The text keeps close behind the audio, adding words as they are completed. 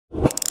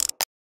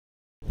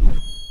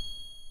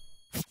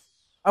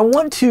I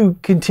want to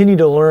continue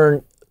to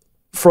learn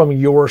from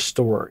your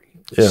story.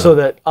 Yeah. So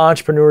that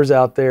entrepreneurs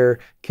out there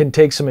can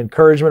take some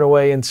encouragement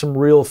away and some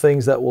real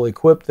things that will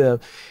equip them.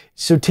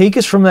 So take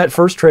us from that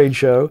first trade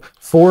show,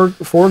 four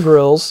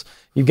grills.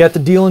 You got the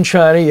deal in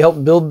China. You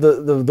helped build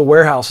the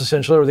warehouse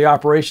essentially, or the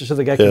operation, so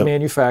they got to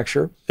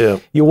manufacture. Yeah.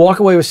 You walk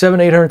away with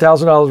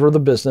 $700,000-800,000 worth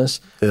of business.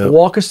 Yeah.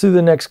 Walk us through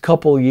the next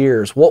couple of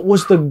years. What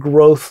was the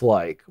growth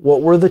like?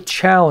 What were the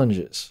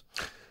challenges?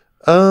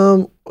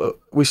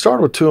 We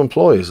started with 2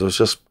 employees. It was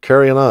just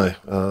Kerry and I.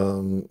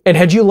 And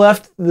had you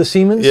left the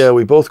Siemens? Yeah,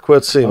 we both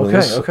quit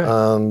Siemens. Okay.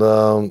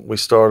 And we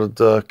started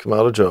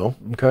Kamado Joe.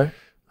 Okay.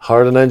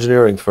 Hired an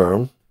engineering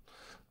firm.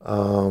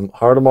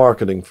 Hired a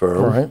marketing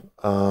firm. Right.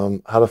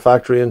 Had a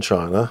factory in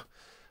China.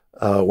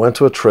 Went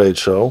to a trade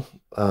show.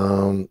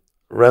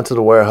 Rented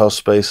a warehouse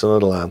space in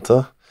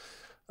Atlanta.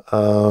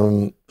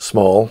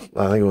 Small.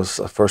 I think it was,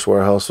 our first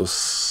warehouse was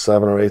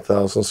 7,000 or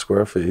 8,000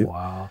 square feet.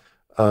 Wow.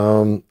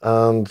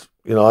 And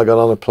you know, I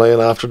got on a plane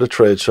after the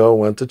trade show,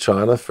 went to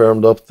China,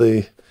 firmed up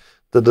the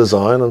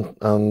design,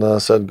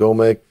 and said, go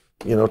make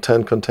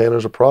 10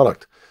 containers of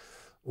product.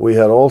 We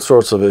had all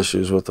sorts of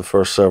issues with the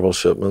first several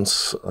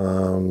shipments,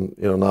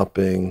 not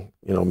being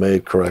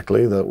made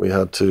correctly. That we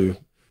had to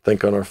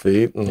think on our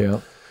feet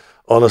and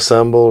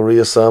unassemble,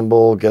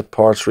 reassemble, get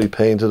parts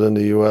repainted in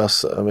the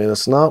U.S. I mean,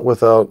 it's not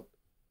without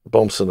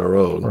bumps in the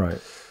road.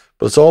 Right.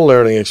 But it's all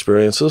learning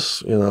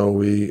experiences.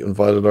 We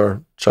invited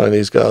our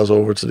Chinese guys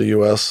over to the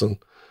U.S. and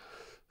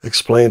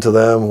explained to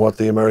them what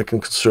the American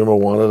consumer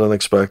wanted and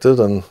expected,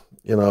 and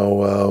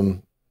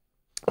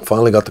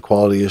finally got the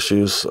quality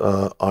issues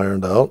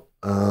ironed out.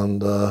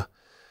 And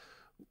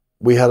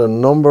we had a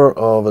number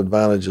of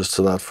advantages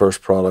to that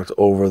first product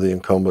over the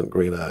incumbent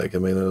green egg. I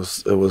mean,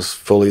 it was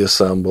fully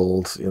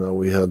assembled.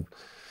 We had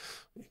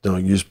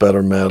used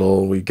better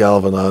metal. We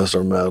galvanized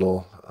our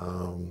metal.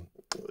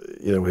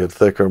 We had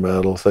thicker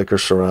metal, thicker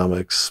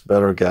ceramics,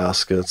 better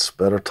gaskets,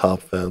 better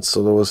top vents.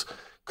 So there was,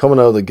 coming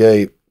out of the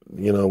gate,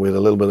 we had a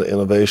little bit of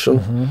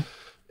innovation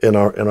in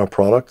our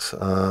product.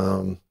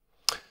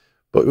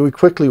 But we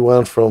quickly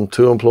went from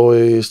 2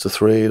 employees to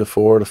 3 to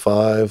 4 to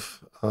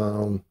 5.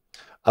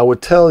 I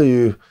would tell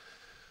you,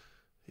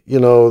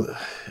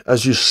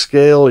 as you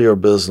scale your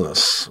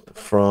business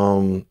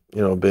from,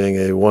 being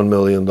a $1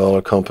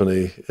 million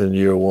company in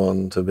year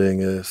 1 to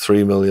being a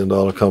 $3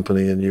 million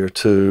company in year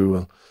 2,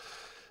 and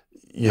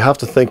you have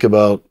to think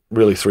about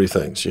really 3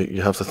 things.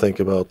 You have to think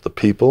about the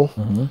people,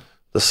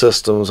 the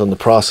systems, and the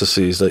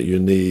processes that you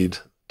need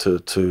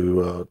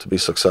to be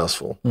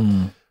successful.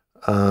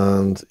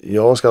 And you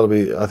always got to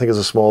be, I think as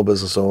a small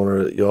business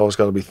owner, you always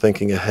got to be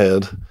thinking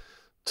ahead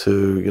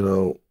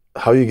to,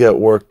 how you get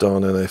work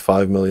done in a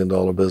 $5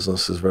 million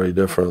business is very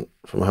different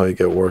from how you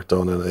get work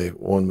done in a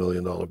 $1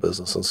 million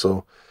business. And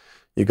so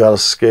you got to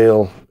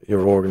scale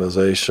your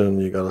organization,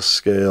 you got to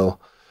scale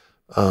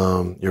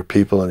your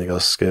people, and you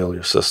got to scale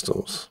your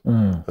systems.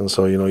 And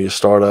so, you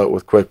start out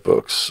with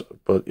QuickBooks,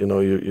 but,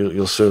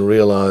 you'll soon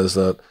realize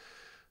that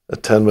a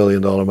 $10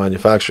 million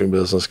manufacturing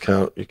business,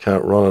 you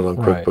can't run it on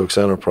QuickBooks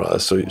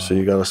Enterprise. So, so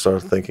you got to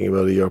start thinking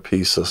about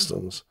ERP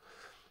systems.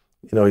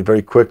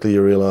 Very quickly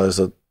you realize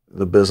that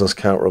the business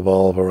can't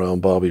revolve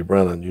around Bobby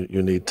Brennan.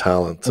 You need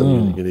talent,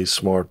 and you need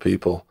smart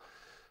people.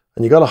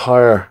 And you got to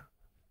hire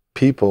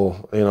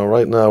people.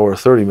 Right now we're a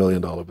 $30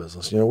 million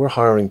business. We're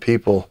hiring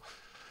people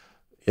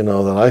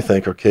that I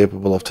think are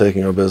capable of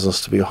taking our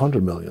business to be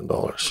 $100 million.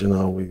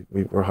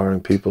 We're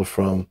hiring people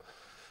from,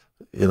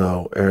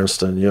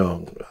 Ernst &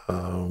 Young,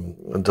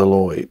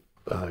 Deloitte,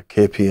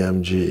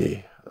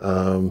 KPMG.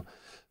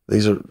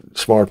 These are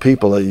smart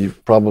people that you're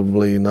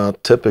probably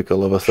not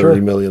typical of a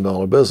 $30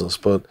 million business.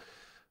 But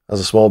as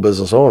a small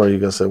business owner, you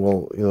got to say,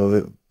 well,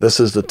 this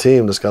is the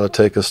team that's got to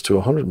take us to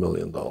 $100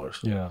 million.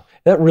 Yeah,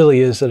 that really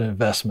is an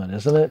investment,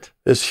 isn't it?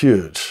 It's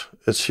huge.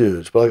 It's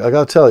huge. But I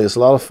got to tell you, it's a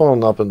lot of fun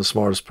not being the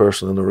smartest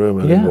person in the room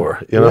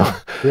anymore.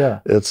 Yeah.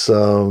 It's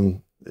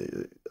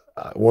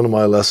one of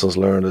my lessons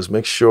learned is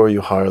make sure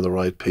you hire the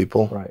right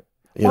people. Right.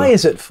 Why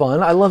is it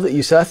fun? I love that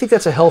you said. I think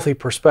that's a healthy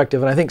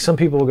perspective, and I think some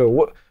people will go,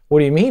 "What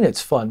do you mean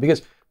it's fun?"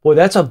 Because boy,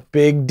 that's a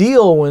big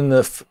deal when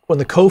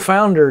the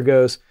co-founder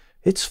goes,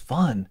 "It's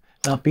fun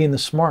not being the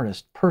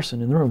smartest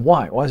person in the room."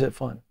 Why? Why is it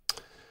fun?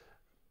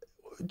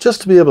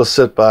 Just to be able to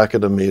sit back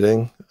at a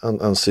meeting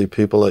and see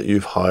people that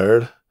you've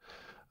hired,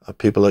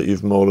 people that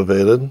you've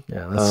motivated.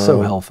 Yeah, that's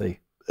so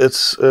healthy.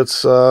 It's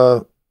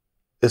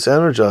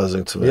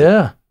energizing to me.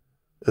 Yeah.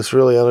 It's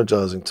really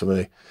energizing to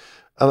me.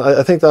 And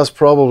I think that's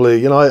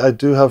probably, I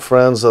do have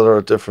friends that are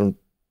at different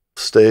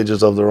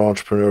stages of their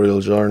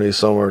entrepreneurial journey.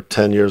 Some are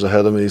 10 years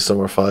ahead of me, some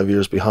are 5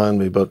 years behind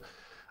me. But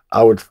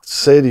I would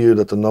say to you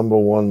that the number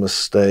one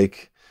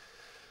mistake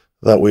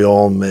that we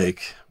all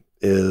make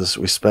is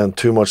we spend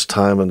too much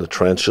time in the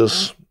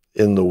trenches,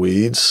 in the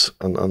weeds,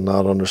 and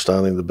not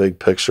understanding the big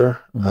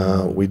picture.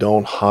 We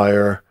don't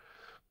hire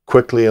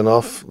quickly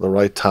enough the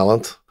right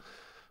talent.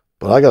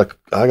 But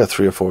I got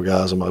 3 or 4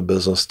 guys in my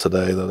business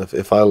today that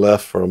if I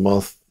left for a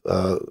month,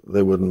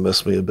 they wouldn't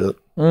miss me a bit.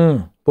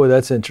 Boy,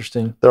 that's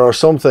interesting. There are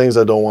some things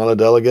I don't want to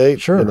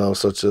delegate, Sure.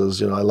 Such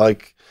as, I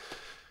like,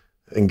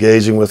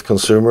 engaging with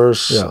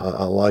consumers. Yeah.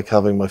 I like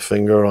having my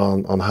finger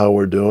on how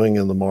we're doing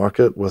in the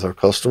market with our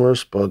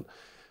customers, but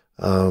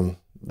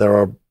there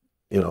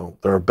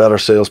are better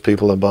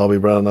salespeople than Bobby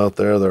Brennan out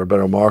there. There are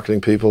better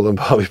marketing people than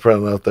Bobby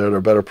Brennan out there. There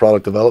are better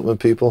product development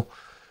people.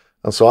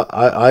 And so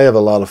I have a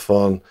lot of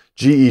fun.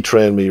 GE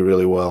trained me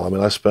really well. I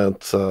mean, I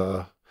spent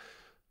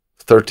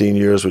 13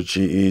 years with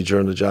GE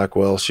during the Jack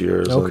Welch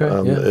years. Okay,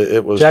 and yeah.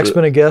 it was. Jack's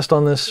been a guest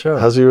on this show.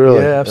 Has he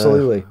really? Yeah,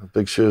 absolutely.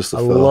 Big shoes to I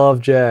fill.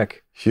 love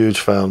Jack. Huge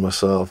fan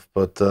myself,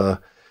 but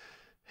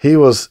he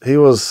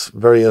was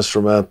very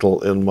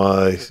instrumental in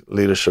my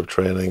leadership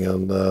training,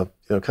 and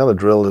kind of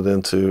drilled it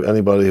into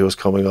anybody who was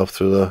coming up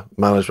through the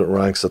management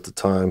ranks at the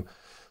time,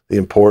 the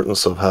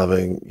importance of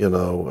having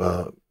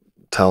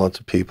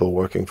talented people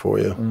working for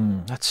you.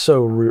 That's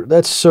so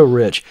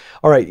rich.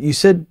 All right, you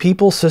said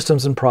people,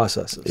 systems, and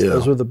processes. Yeah.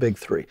 Those were the big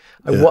three.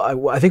 Yeah.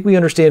 I think we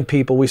understand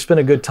people. We spent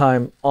a good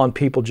time on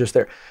people just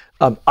there.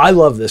 I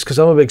love this because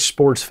I'm a big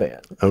sports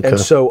fan. Okay. And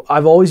so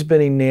I've always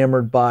been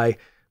enamored by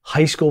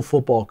high school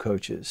football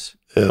coaches.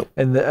 Yeah.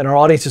 And our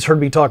audience has heard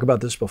me talk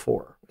about this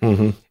before.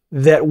 Mm-hmm.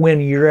 That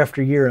win year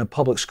after year in a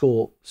public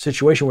school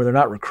situation where they're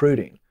not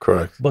recruiting.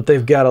 Correct. But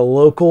they've got a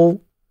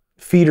local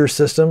feeder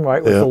system,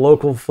 right, with the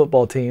local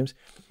football teams.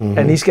 Mm-hmm.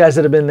 And these guys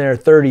that have been there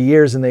 30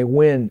 years and they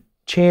win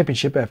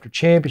championship after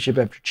championship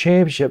after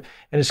championship,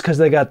 and it's because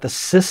they got the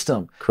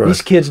system. Correct.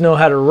 These kids know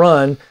how to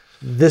run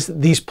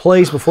these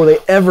plays before they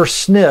ever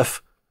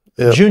sniff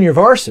junior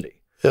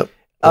varsity. Yep.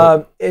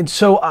 And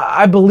so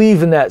I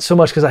believe in that so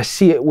much because I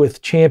see it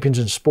with champions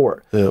in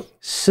sport. Yep.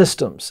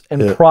 Systems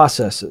and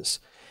processes.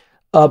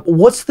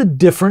 What's the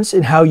difference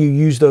in how you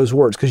use those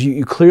words? Because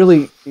you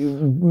clearly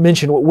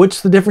mentioned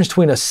what's the difference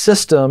between a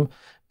system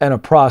and a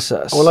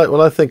process?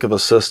 When I think of a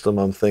system,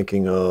 I'm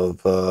thinking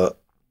of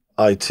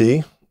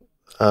IT.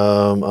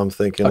 I'm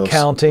thinking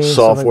accounting, of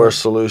software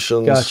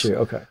solutions. Got you.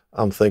 Okay.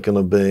 I'm thinking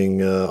of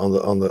being on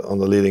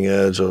the leading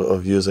edge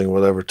of using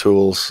whatever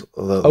tools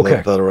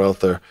that are out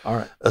there. All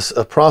right.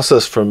 A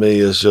process for me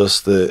is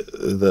just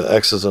the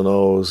X's and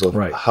O's of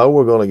how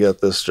we're going to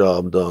get this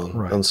job done.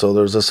 Right. And so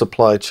there's a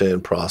supply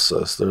chain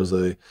process. There's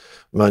a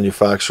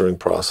manufacturing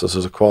process.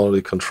 There's a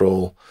quality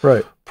control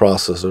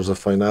process. There's a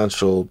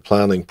financial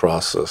planning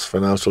process,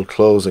 financial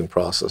closing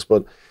process.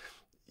 But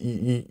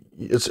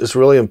it's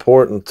really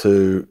important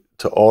to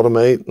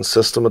automate and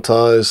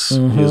systematize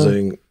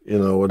using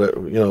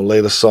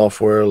latest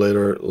software,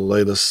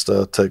 latest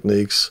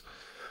techniques.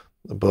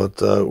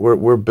 But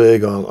we're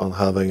big on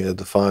having a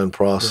defined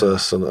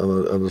process and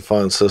a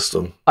defined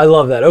system. I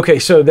love that. Okay,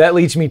 so that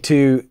leads me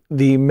to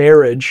the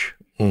marriage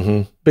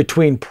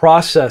between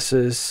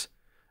processes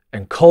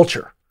and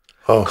culture.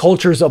 Oh.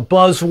 Culture is a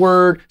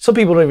buzzword. Some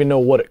people don't even know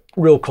what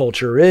real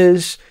culture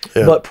is.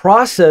 Yeah. But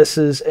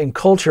processes and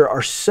culture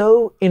are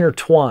so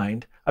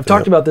intertwined. I've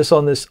talked about this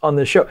on this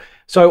show.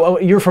 So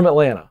you're from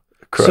Atlanta.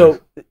 Correct.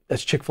 So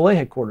that's Chick-fil-A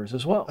headquarters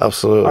as well.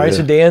 Absolutely. All right,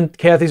 so Dan,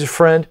 Kathy's a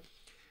friend.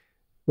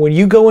 When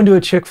you go into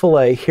a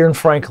Chick-fil-A here in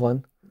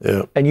Franklin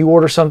and you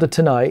order something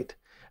tonight,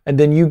 and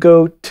then you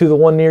go to the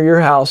one near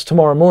your house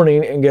tomorrow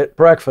morning and get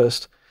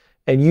breakfast,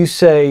 and you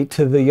say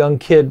to the young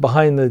kid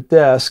behind the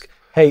desk,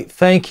 hey,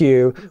 thank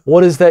you,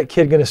 what is that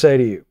kid going to say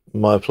to you?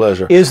 My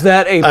pleasure. Is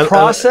that a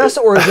process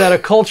or is that a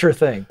culture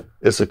thing?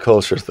 It's a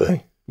culture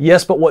thing.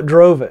 Yes, but what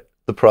drove it?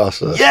 The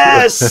process.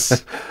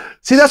 Yes!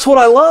 See, that's what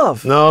I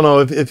love. No,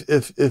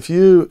 if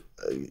you,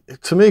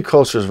 to me,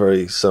 culture is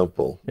very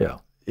simple. Yeah.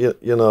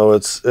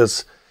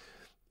 It's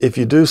if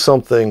you do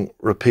something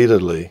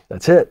repeatedly,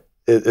 that's it.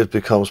 It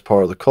becomes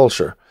part of the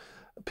culture.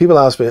 People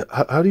ask me,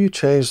 how do you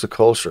change the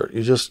culture?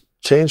 You just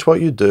change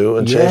what you do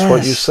and change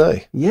what you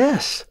say.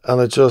 Yes. And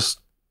it just,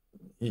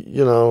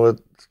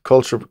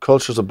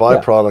 culture's a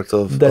byproduct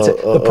of... That's it.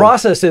 The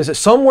process is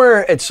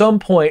somewhere at some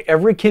point,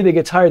 every kid that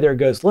gets hired there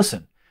goes,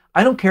 listen,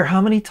 I don't care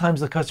how many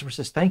times the customer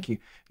says thank you.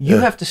 You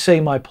have to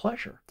say my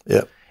pleasure.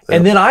 Yeah.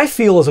 And then I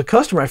feel as a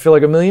customer, I feel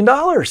like $1 million.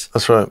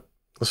 That's right.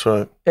 That's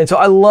right. And so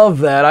I love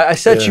that. I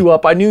set you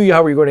up. I knew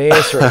how you were going to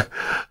answer it.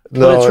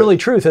 But it's really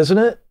truth, isn't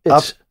it?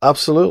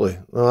 Absolutely.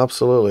 No,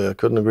 absolutely. I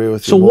couldn't agree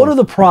with you So more. what are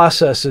the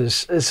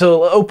processes?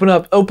 So open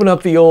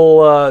up the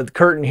old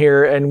curtain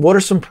here. And what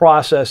are some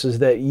processes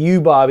that you,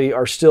 Bobby,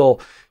 are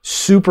still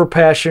super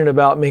passionate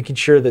about making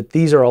sure that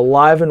these are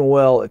alive and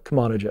well at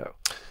Kamado Joe?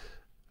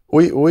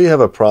 We have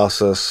a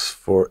process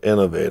for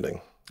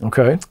innovating.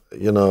 Okay.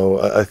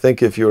 I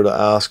think if you were to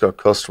ask our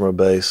customer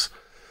base,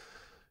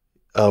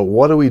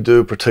 what do we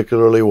do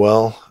particularly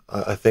well?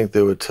 I think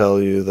they would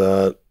tell you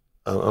that,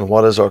 and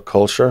what is our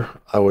culture?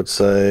 I would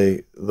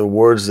say the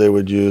words they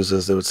would use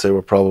is they would say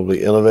we're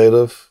probably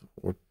innovative,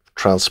 we're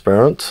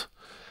transparent,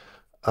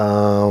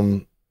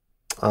 and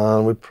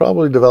we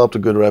probably developed a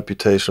good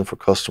reputation for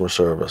customer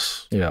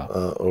service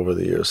over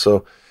the years.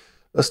 So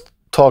let's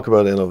talk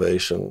about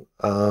innovation.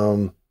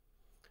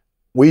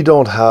 We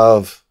don't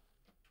have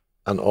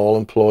an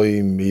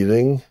all-employee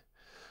meeting.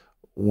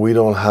 We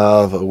don't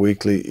have a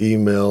weekly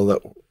email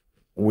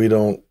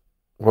where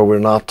we're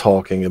not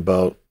talking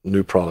about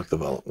new product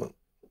development.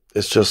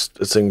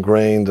 It's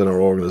ingrained in our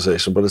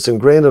organization, but it's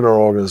ingrained in our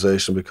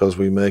organization because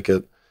we make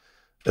it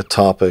a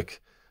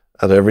topic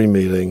at every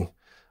meeting,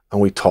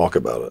 and we talk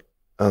about it.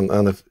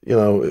 And if, you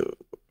know,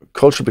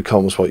 culture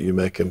becomes what you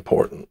make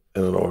important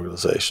in an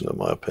organization, in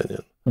my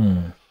opinion.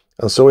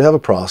 And so we have a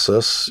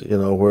process, you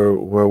know,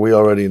 where we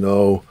already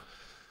know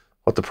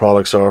what the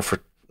products are for,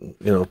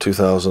 you know,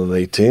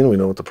 2018. We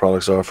know what the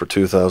products are for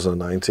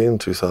 2019,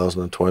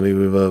 2020.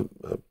 We have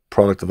a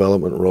product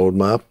development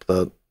roadmap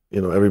that, you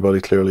know,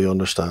 everybody clearly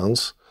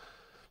understands.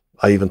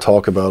 I even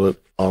talk about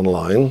it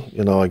online.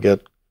 You know, I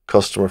get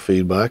customer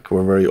feedback.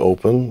 We're very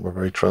open. We're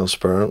very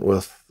transparent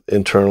with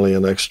internally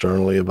and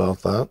externally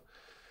about that.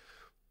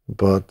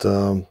 But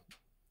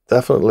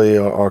definitely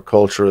our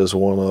culture is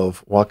one of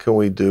what can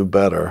we do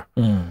better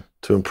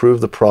to improve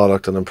the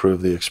product and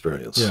improve the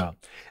experience.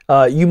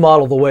 Yeah. You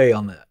model the way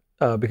on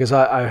that because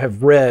I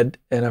have read,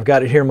 and I've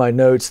got it here in my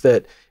notes,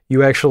 that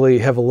you actually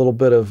have a little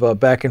bit of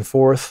back and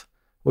forth.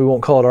 We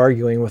won't call it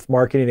arguing with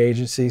marketing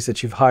agencies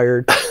that you've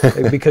hired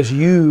because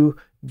you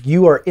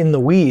are in the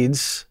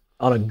weeds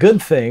on a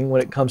good thing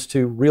when it comes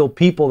to real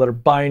people that are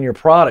buying your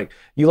product.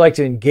 You like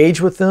to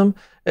engage with them.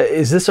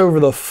 Is this over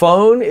the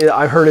phone?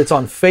 I heard it's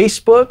on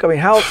Facebook. I mean,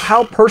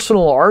 how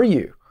personal are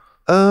you?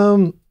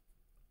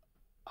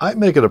 I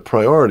make it a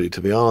priority,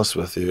 to be honest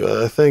with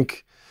you. I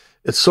think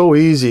it's so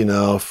easy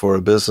now for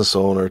a business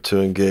owner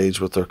to engage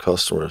with their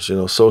customers. You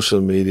know,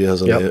 social media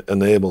has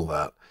enabled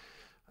that.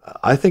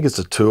 I think it's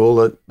a tool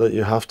that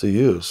you have to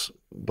use,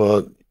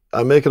 but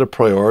I make it a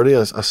priority.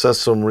 I set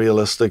some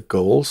realistic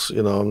goals.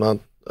 You know, I'm not,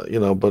 you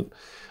know, but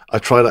I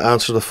try to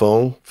answer the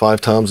phone 5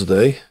 times a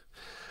day.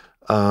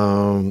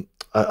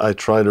 I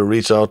try to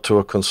reach out to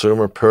a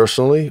consumer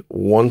personally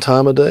 1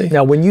 time a day.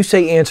 Now, when you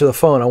say answer the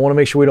phone, I want to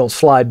make sure we don't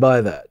slide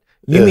by that.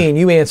 You mean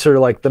you answer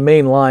like the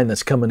main line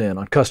that's coming in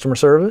on customer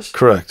service?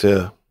 Correct,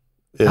 yeah.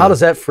 How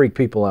does that freak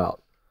people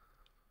out?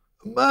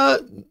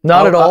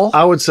 Not at all?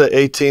 I would say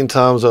 18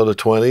 times out of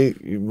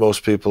 20,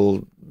 most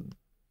people,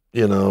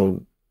 you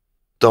know,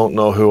 don't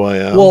know who I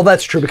am. Well,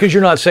 that's true, because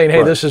you're not saying,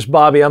 hey, this is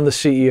Bobby, I'm the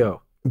CEO.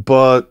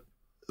 But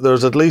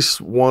there's at least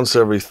once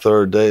every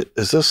 3rd day,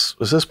 is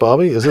this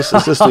Bobby? Is this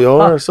the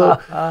owner? So,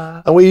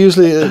 and we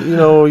usually, you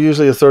know, a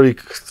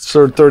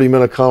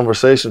 30-minute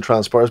conversation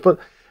transpires, but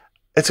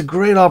it's a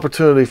great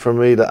opportunity for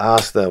me to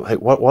ask them, hey,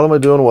 what am I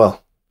doing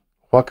well?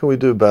 What can we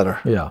do better?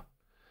 Yeah.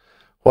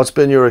 What's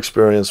been your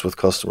experience with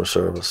customer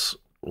service?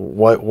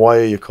 Why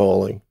are you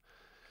calling?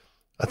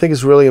 I think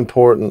it's really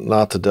important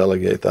not to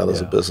delegate that as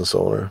a business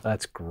owner.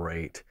 That's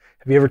great.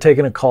 Have you ever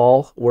taken a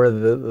call where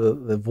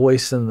the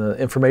voice and the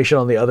information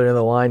on the other end of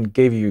the line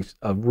gave you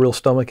a real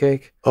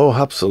stomachache? Oh,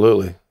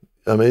 absolutely.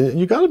 I mean,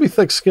 you got to be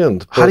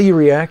thick-skinned. How do you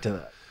react to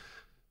that?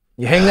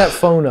 You hang that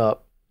phone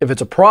up. If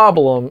it's a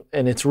problem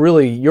and it's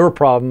really your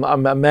problem,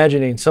 I'm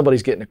imagining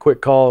somebody's getting a quick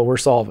call and we're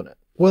solving it.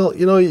 Well,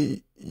 you know,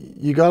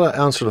 you got to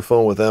answer the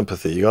phone with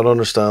empathy. You got to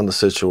understand the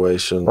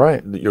situation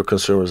that your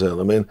consumer's in.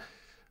 I mean,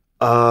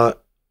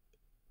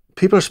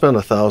 people are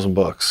spending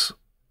 $1,000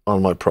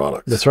 on my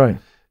product. That's right.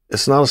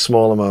 It's not a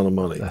small amount of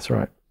money. That's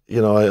right.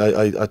 You know,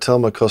 I tell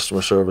my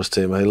customer service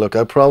team, hey, look,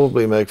 I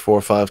probably make 4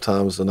 or 5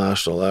 times the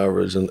national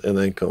average in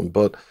income,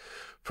 but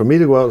for me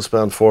to go out and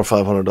spend $400 or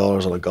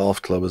 $500 on a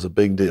golf club is a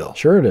big deal.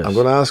 Sure it is. I'm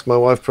going to ask my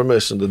wife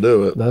permission to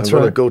do it. That's I'm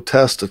going to go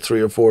test it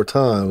 3 or 4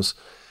 times.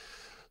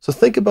 So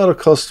think about a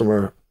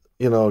customer,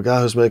 you know, a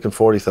guy who's making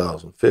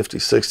 $40,000,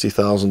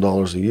 $50,000,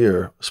 $60,000 a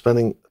year,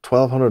 spending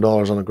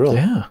 $1,200 on a grill.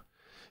 Yeah.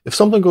 If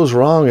something goes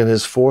wrong in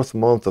his 4th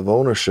month of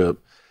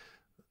ownership,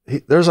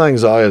 there's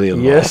anxiety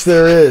involved. Yes,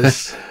 there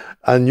is.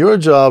 And your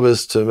job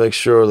is to make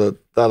sure that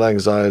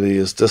anxiety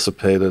is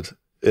dissipated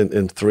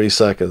in 3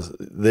 seconds.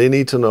 They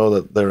need to know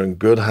that they're in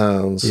good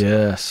hands.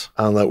 Yes.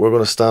 And that we're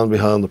going to stand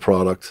behind the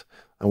product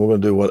and we're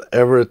going to do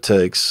whatever it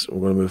takes.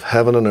 We're going to move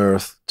heaven and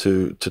earth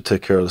to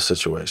take care of the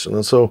situation.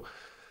 And so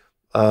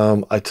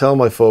I tell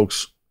my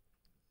folks,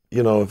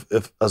 you know,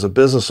 if as a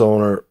business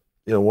owner,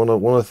 you know, one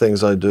of the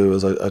things I do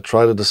is I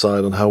try to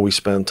decide on how we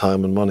spend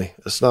time and money.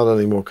 It's not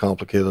any more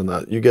complicated than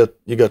that. You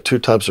get 2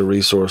 types of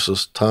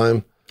resources,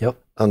 time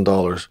and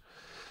dollars.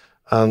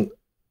 And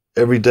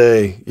every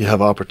day you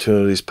have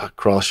opportunities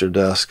across your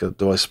desk.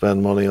 Do I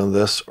spend money on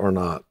this or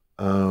not?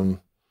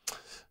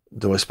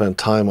 Do I spend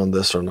time on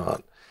this or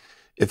not?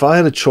 If I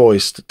had a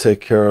choice to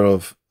take care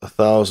of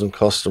 1,000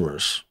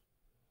 customers,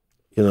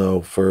 you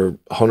know, for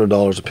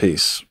 $100 a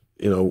piece,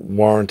 you know,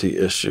 warranty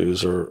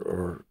issues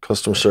or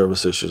customer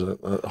service issues,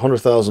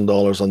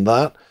 $100,000 on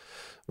that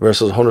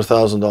versus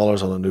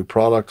 $100,000 on a new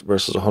product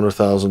versus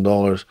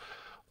 $100,000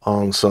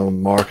 on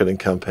some marketing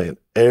campaign.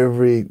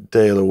 Every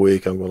day of the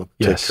week, I'm going to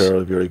take care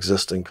of your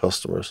existing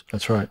customers.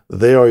 That's right.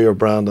 They are your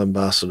brand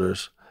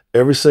ambassadors.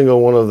 Every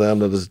single one of them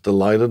that is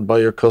delighted by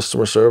your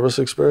customer service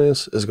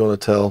experience is going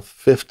to tell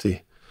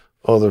 50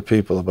 other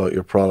people about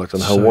your product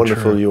and how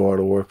wonderful you are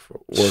to work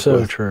with.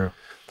 So true.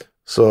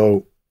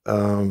 So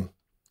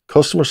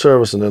customer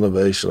service and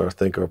innovation, I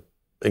think, are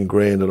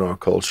ingrained in our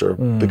culture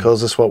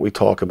because it's what we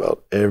talk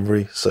about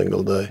every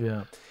single day.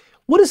 Yeah.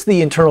 What is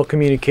the internal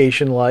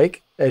communication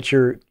like at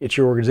your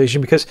organization?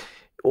 Because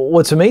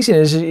what's amazing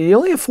is you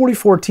only have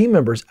 44 team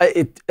members.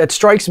 That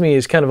strikes me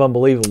as kind of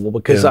unbelievable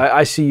because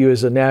I see you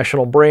as a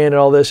national brand and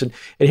all this. And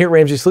here at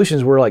Ramsey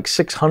Solutions, we're like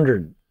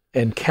 600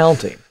 and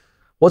counting.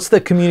 What's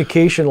the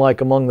communication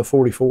like among the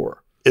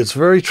 44? It's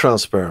very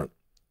transparent.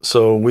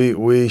 So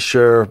we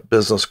share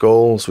business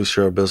goals, we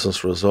share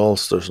business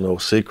results. There's no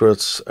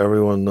secrets.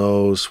 Everyone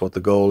knows what the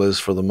goal is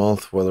for the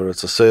month, whether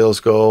it's a sales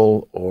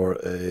goal or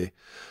a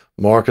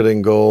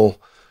marketing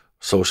goal,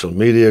 social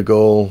media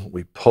goal.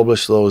 We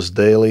publish those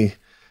daily.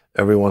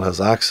 Everyone has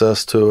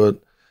access to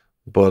it.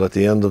 But at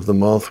the end of the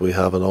month, we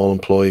have an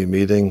all-employee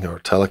meeting or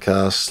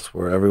telecast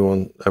where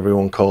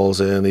everyone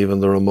calls in, even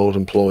the remote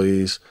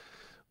employees.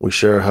 We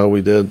share how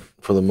we did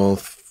for the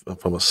month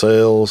from a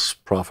sales,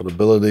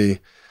 profitability,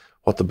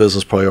 what the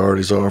business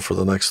priorities are for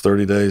the next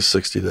 30 days,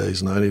 60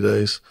 days, 90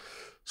 days.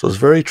 So it's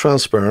very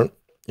transparent.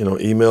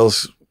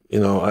 Emails,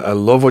 I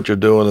love what you're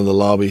doing in the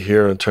lobby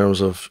here in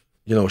terms of,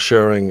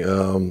 sharing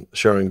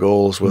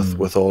goals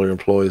with all your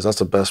employees.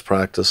 That's a best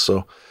practice.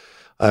 So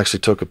I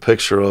actually took a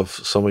picture of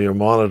some of your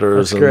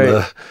monitors. That's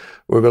great.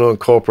 We're going to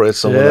incorporate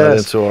some of that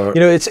into our...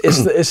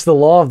 It's the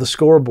law of the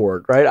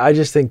scoreboard, right? I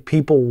just think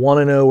people want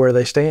to know where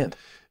they stand.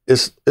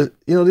 The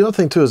other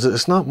thing too is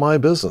it's not my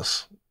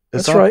business.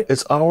 It's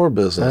our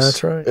business.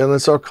 That's right. And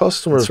it's our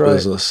customers'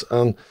 business.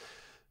 And,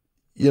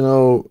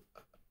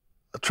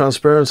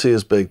 transparency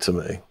is big to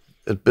me.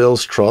 It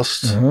builds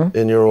trust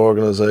in your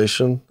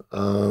organization.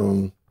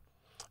 We're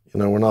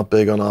not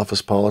big on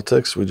office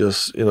politics. We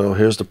just,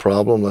 here's the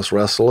problem, let's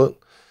wrestle it.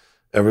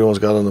 Everyone's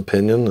got an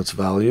opinion, it's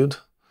valued.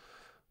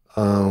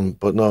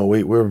 But no,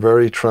 we're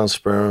very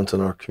transparent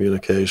in our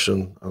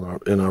communication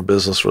and in our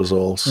business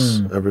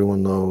results.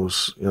 Everyone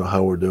knows,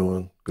 how we're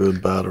doing,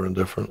 good, bad, or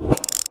indifferent.